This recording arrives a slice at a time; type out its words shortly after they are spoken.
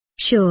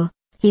Sure,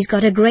 he's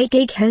got a great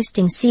gig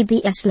hosting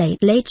CBS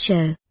Late Late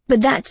Show,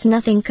 but that's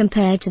nothing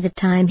compared to the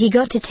time he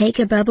got to take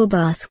a bubble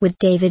bath with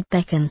David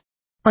Beckham.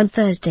 On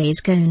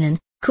Thursday's Conan,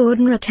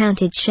 Corden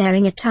recounted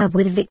sharing a tub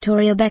with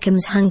Victoria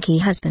Beckham's hunky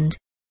husband.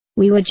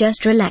 "We were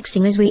just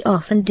relaxing as we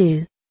often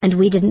do, and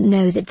we didn't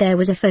know that there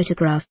was a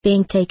photograph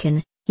being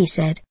taken," he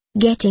said,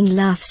 getting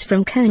laughs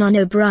from Conan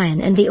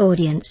O'Brien and the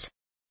audience.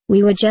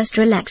 "We were just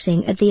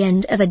relaxing at the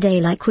end of a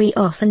day like we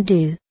often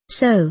do,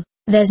 so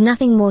there's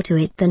nothing more to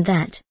it than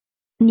that."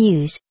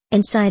 News: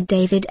 inside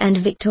David and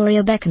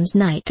Victoria Beckham's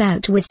night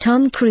out with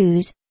Tom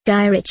Cruise,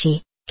 Guy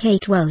Ritchie,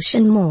 Kate Walsh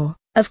and more.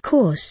 Of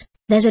course,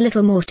 there's a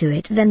little more to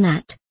it than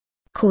that.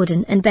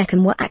 Corden and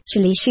Beckham were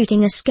actually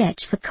shooting a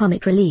sketch for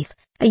Comic Relief,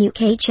 a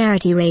UK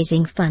charity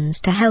raising funds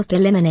to help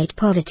eliminate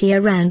poverty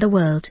around the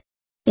world.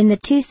 In the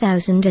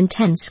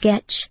 2010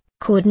 sketch,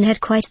 Corden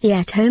had quite the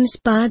at-home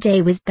spa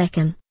day with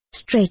Beckham,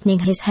 straightening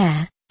his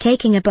hair,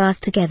 taking a bath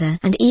together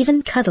and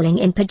even cuddling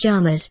in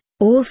pajamas,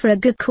 all for a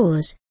good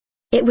cause.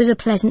 It was a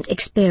pleasant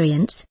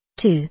experience,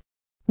 too.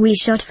 "We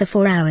shot for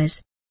 4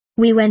 hours.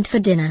 We went for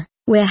dinner,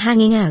 we're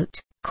hanging out,"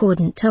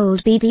 Corden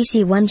told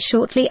BBC One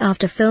shortly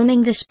after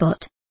filming the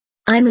spot.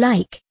 "I'm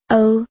like,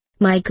 oh,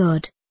 my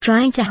God,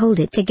 trying to hold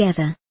it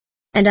together.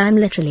 And I'm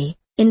literally,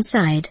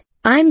 inside,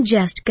 I'm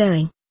just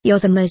going, you're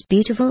the most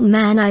beautiful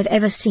man I've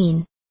ever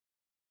seen."